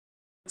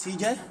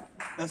CJ,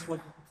 that's what.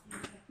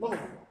 Lower.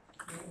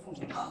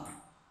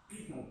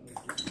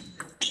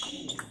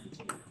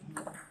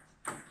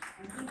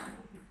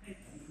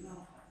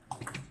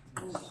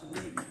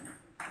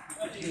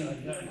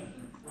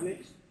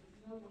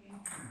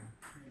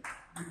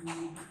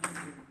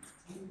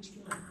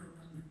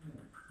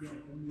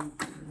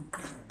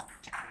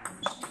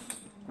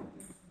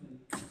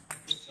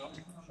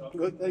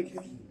 Good, thank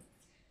you.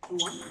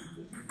 2-1.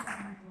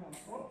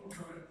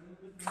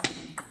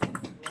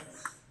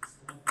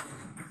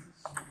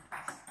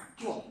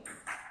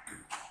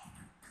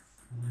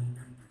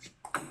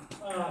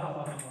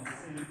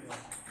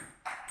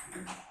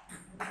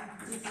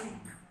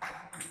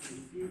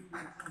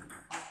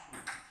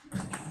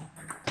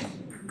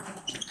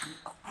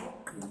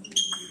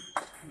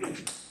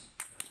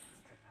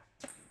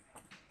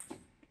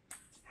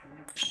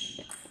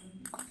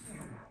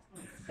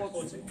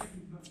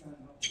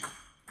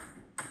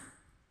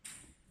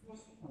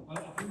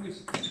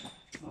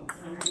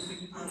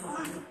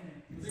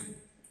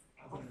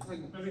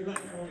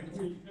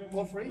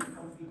 More free?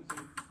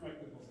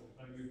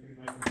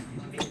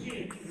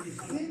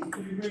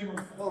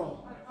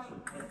 Oh.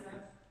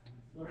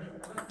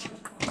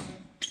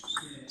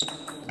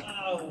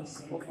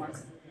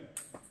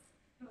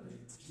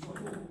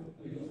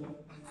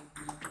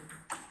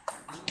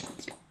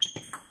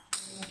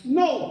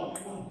 No!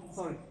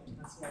 Sorry.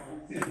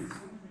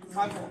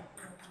 5-4.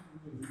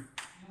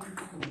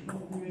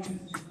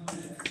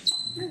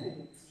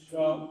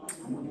 Sharp.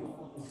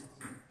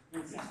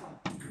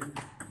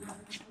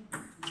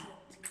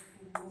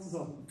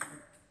 So.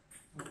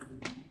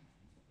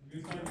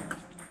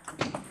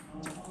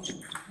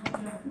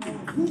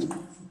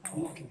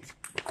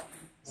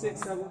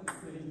 6-7.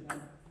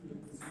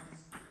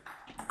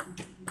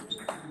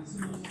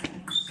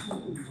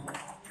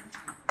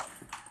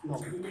 No.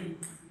 7-1.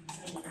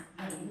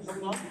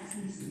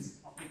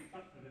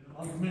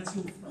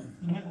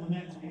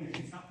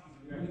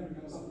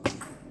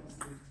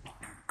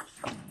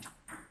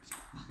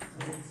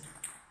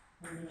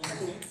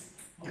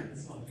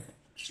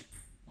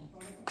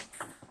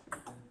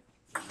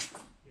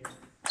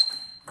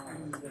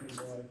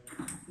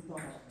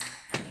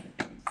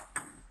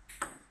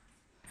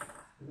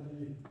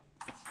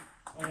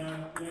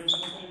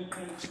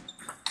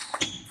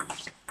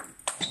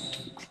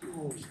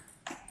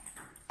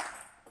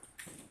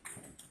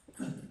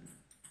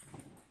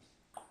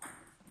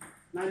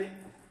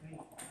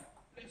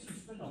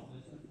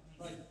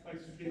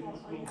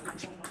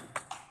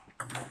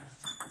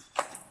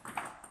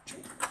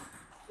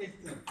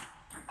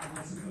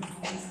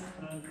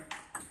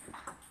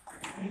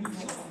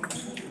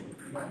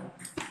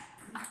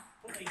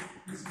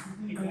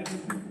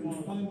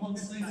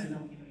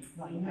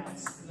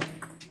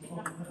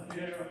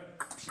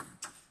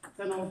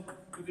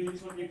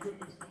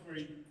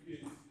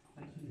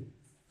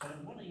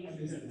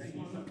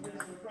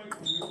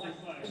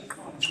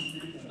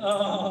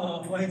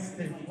 Oh,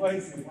 wasted.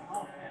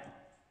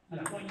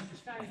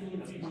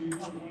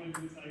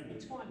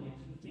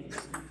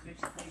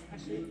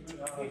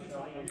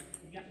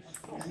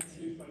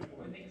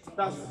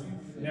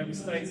 We have to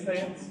stay.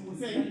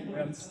 We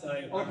have to stay.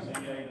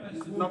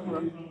 No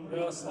problem.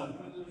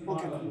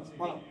 Okay.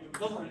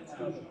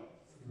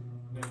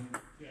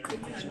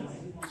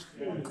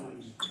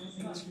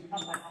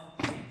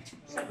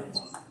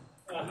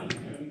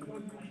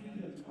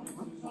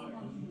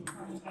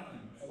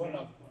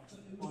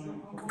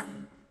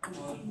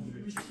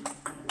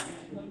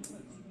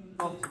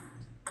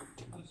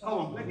 Come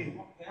on, make it.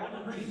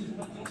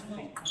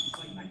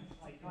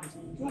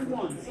 2-1. 1-2.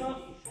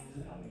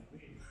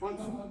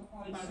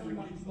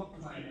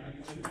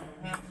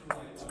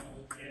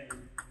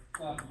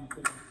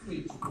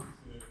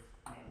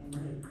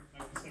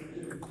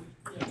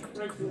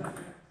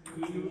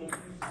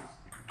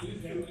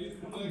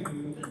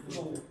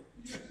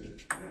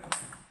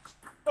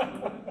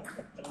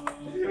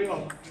 Here we go.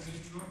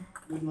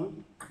 Good one.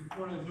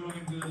 Before I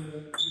joined the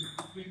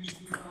between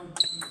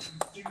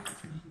 2006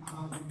 and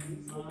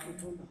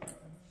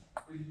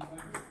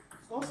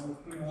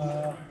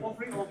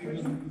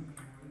 2009.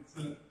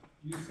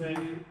 You say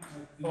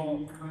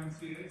 4,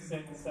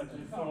 6,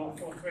 7, 4,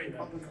 4, 3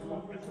 now.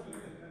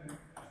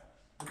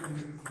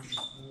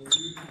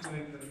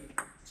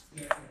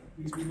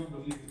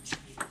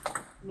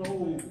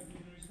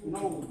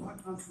 No,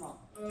 that's not.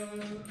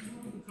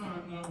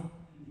 No.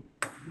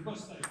 The bus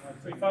station.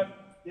 3-5?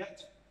 Yeah.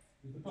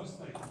 The bus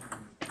station.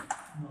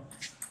 No.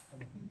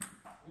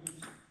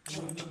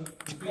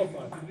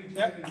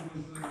 Yeah.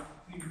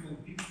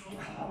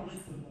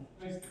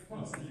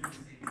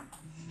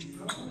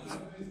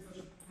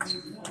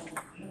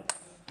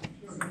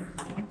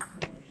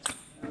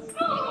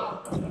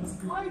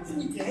 Why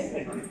didn't you get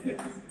it?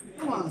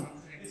 Come on.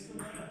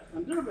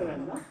 I'm doing a bit of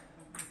that.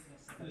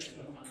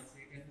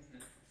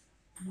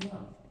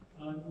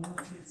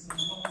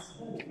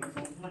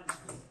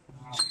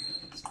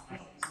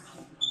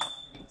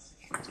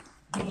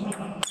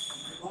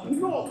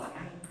 No!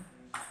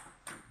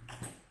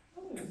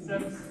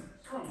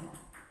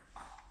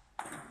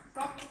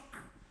 Stop.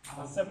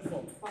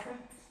 7-4. Okay.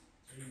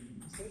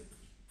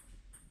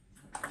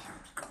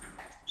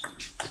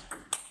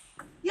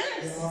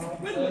 Yes!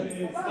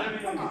 Brilliant!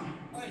 Come on.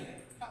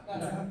 Cut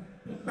that out.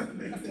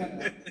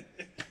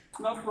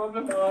 No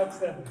problem.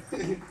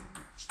 5-7.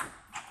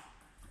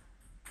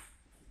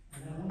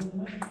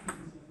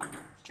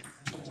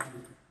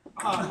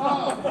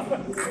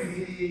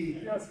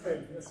 Yes,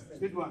 good. Yes, good.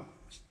 Good one.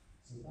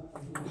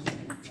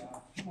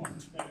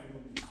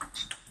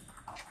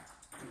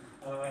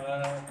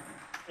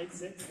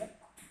 8-6. Yeah.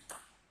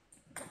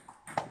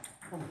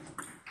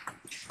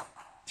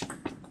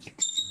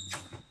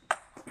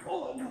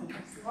 Oh, no,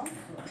 that's the right.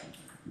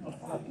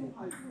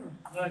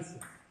 Nice.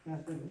 Yeah,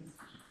 brilliant.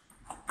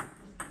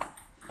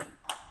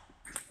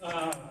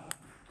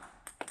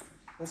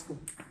 That's good.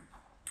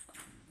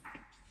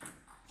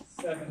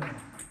 7.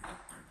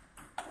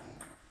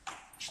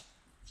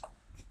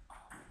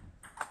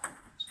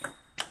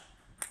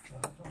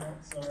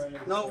 Sorry.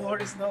 No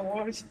worries, no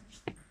worries.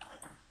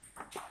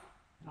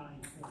 9-4.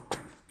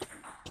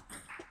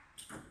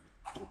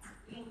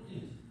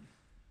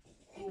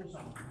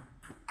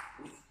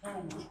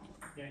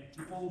 Yeah,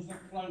 the ball's not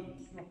floating,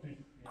 it's dropping.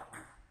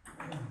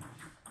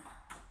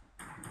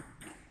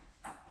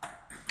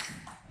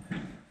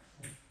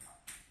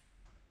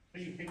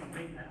 You think I'm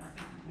hitting that?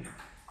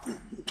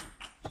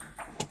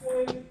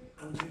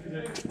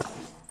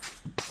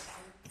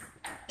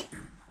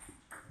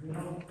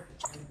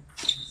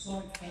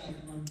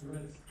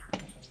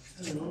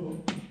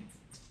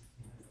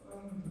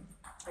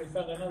 I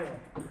found another one.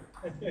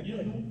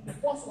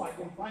 What's like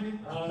we'll find it?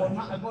 Or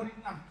not, I got it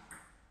now.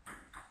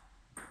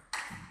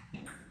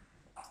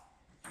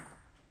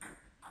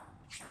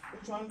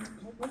 Which one?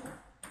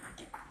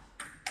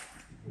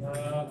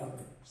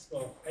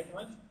 Score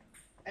 8-9.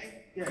 8,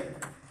 yeah.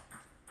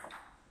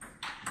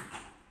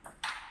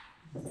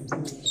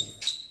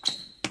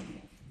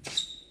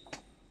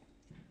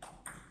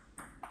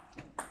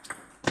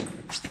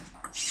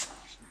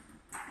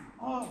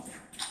 Oh,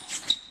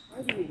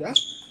 I do that.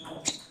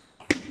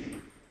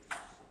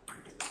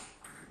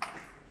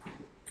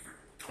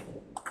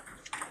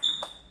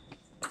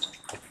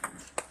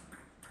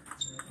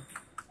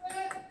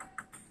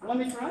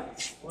 One is right?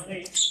 1-8.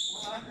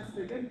 Alright, that's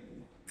pretty good.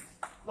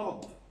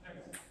 Low.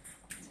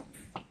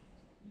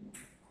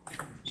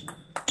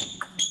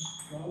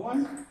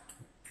 One.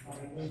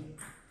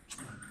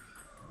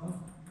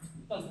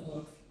 Doesn't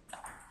work.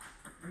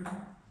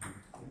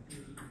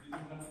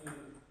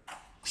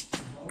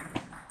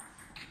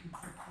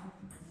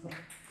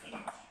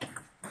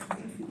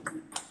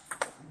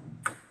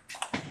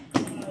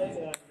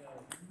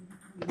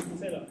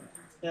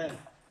 Yeah.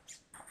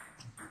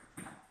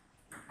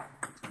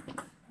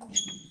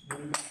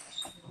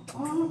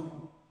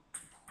 Oh.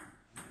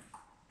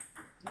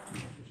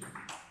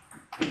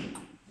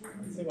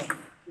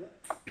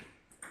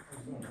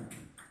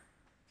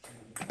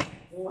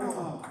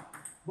 Oh.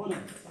 Bullet.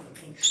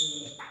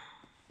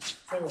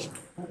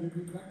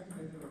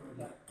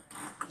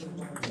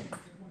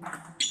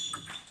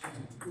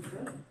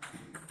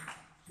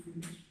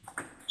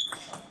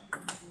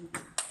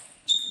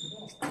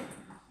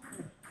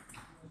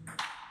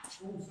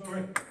 Oh,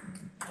 sorry.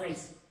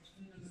 Please.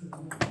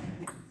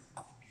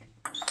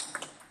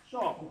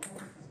 Sharp.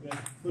 Yeah.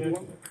 Good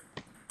one.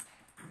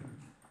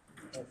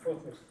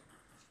 4-3.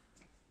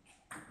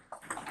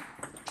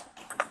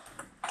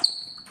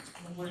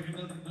 He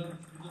doesn't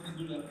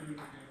do that.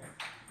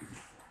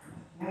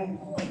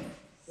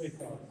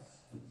 3-5.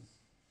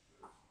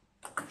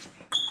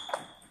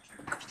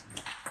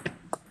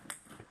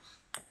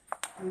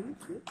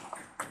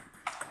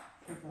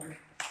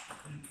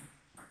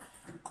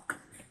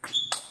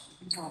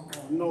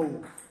 No.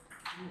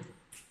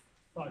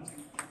 5.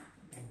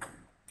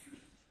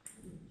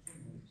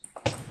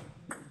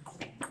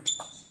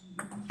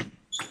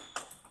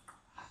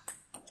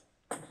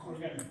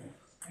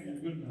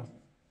 Good now.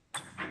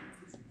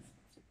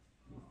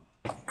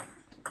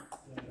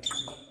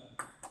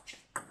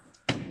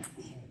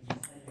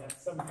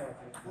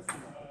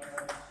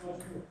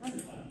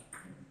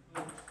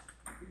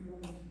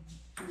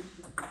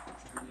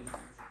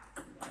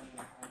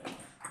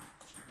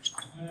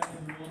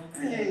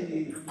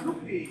 Hey,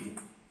 cookie.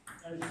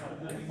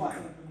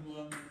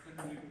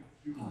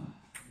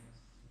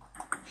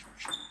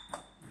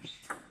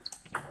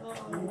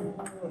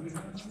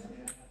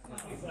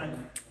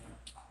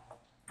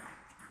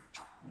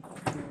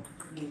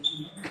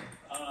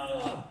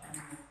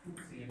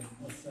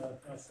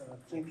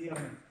 Thank you.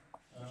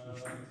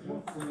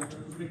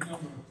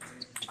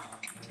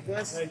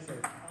 Yes.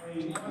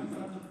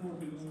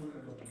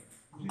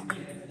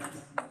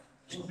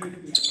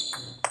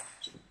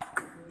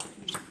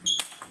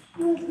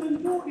 Movement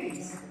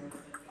bodies.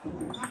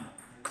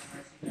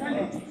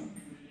 Nice.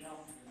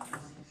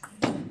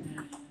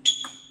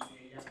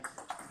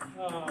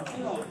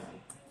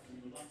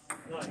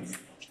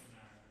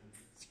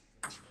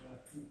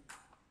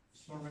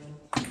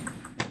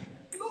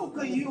 Look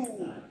at you.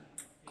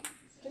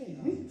 Hey.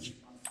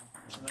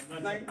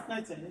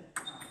 Nice.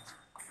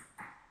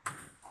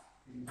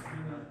 I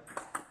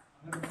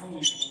have a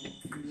colleague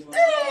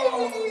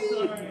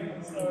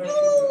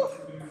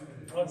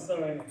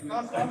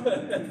Last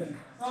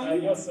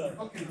one. Your serve.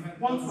 Okay,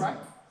 one track.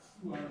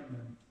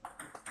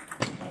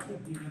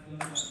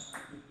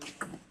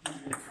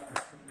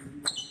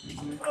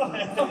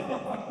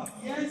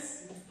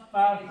 Yes. Good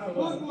Good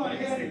one,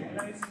 yeah.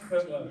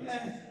 one.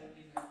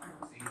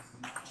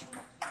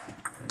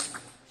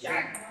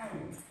 Yeah.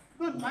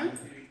 Good, man.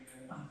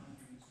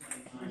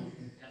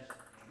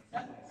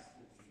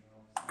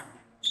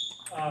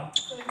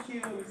 Thank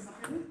you.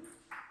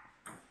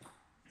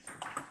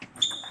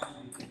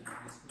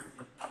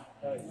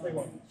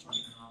 3-1.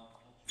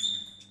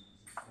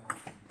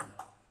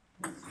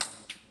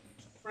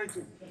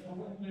 3-2.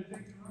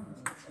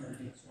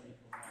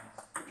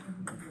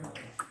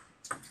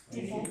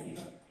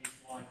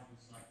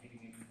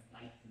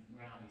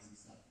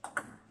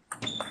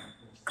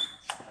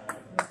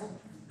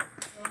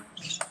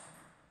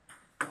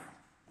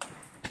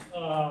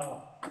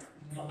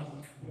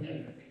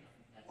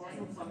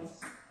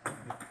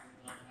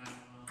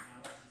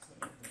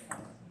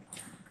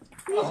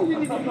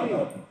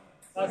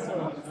 That's all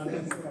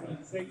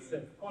right. 6.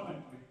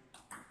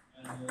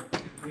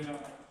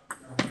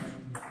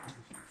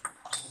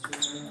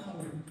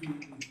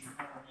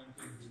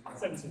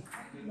 Seventeen.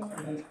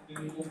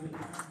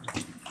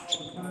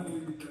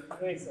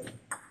 27.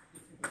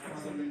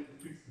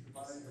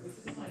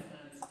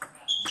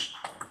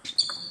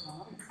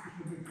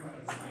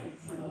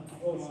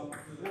 Awesome.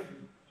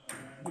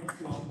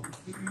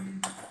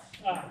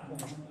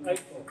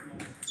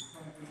 8-4.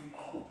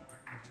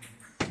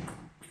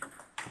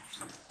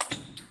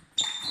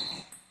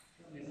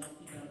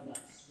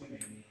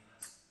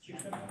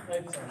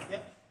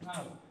 Yep.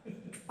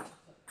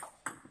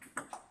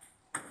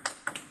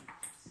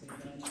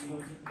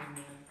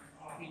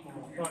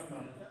 Good.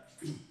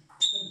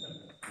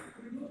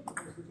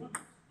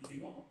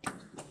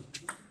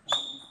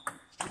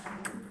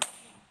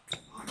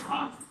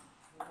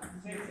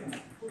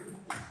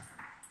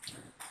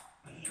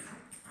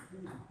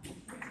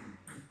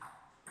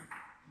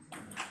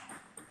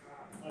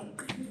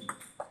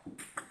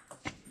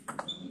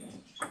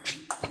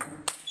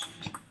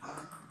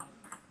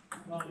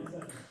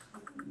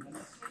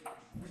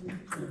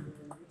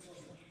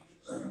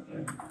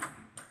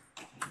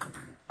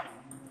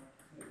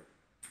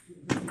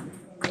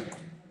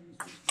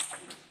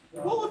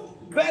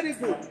 Very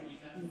good.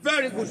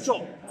 Very good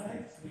shot.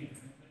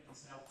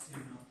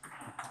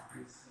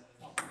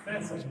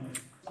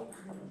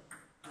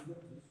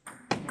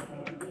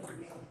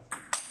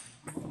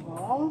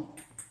 Oh.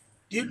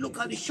 You look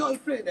at the shot you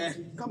played there.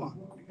 Come on.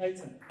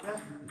 18. Yeah.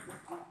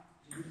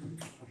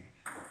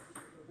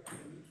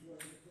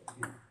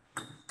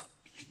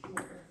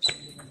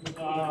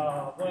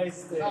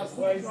 Wasted. Last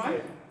one, Wasted.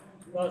 right?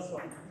 Last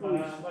one.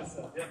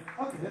 Myself, yeah.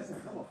 Okay, that's it.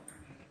 Come on.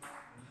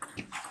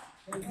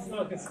 It's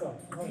not a good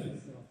start. Come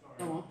on.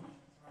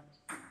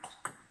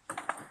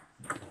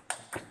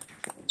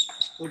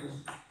 Good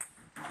one.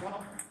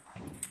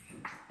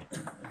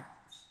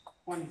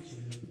 One.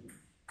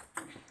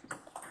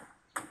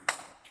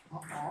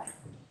 Okay.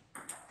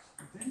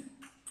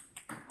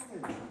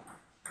 Okay.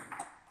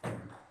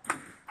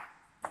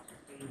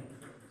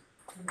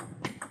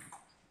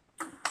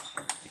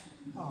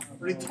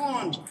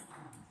 Return.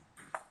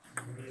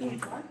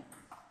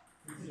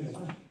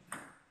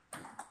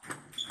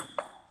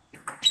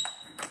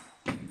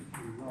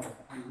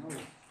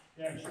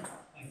 Yeah, sure.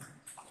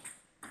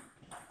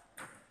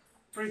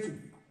 3-2.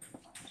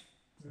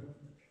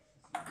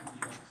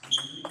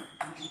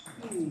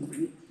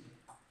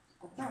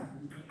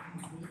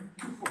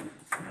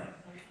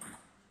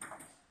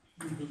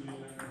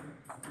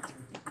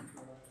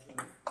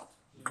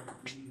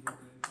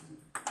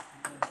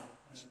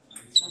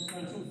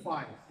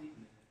 Five.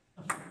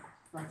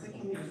 Now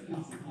taking it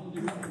easy.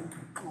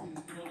 Come on.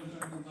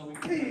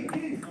 Hey.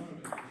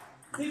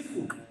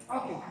 6-2.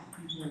 Okay.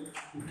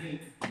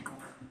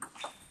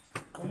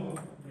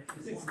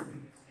 6-2.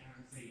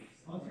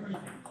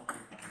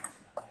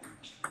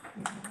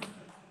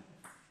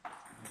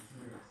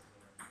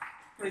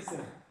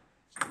 Pressure.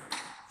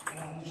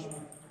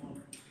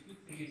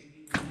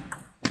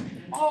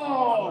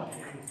 Oh!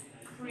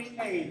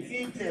 3-8.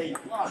 Intake.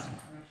 What?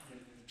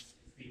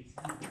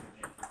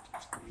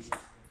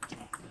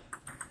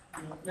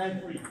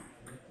 9-3.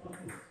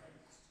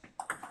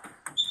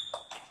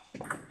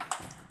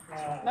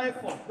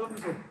 9-4.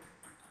 Don't go.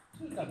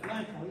 Look at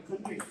 9-4. You can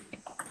do it.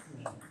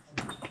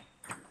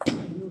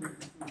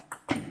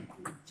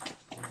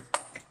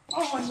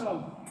 Oh no.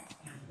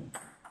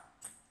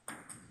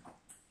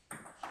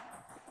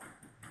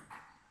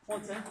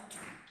 What's that?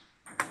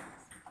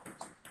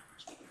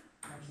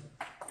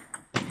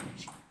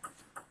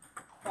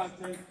 Five,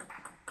 10.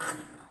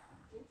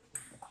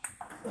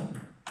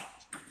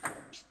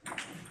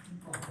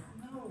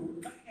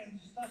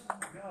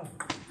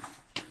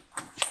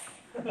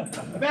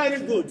 Very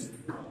good.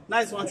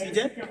 Nice one,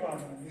 TJ.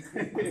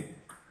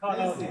 Can't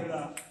help you with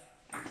that.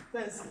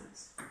 That's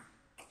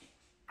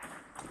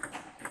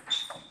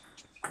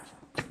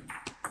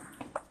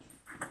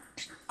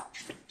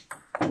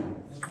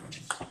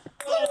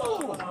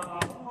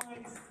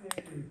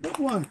good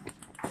one.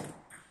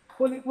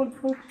 Pull it, pull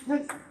it, pull it.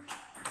 Yes.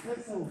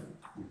 Yes, sir.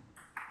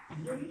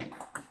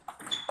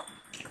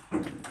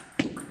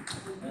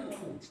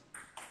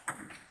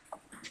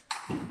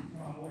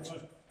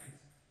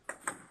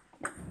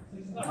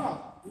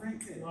 Ah, right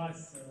there.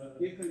 Nice.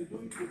 You can do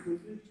it, you can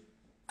do it.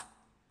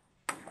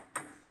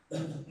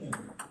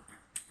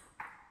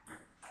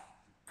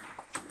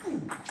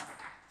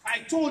 I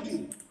told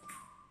you.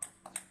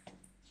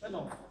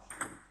 Hello.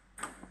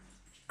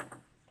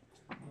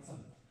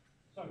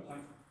 Sorry,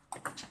 Tom.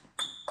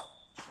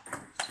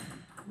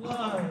 No,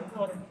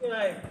 not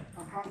okay.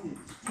 I'm counting.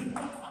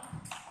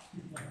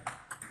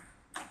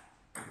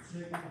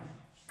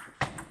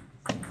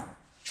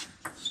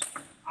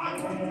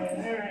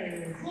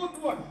 Hey. Good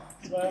one.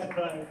 Well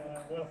played.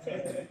 Well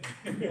played.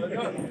 Well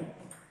done.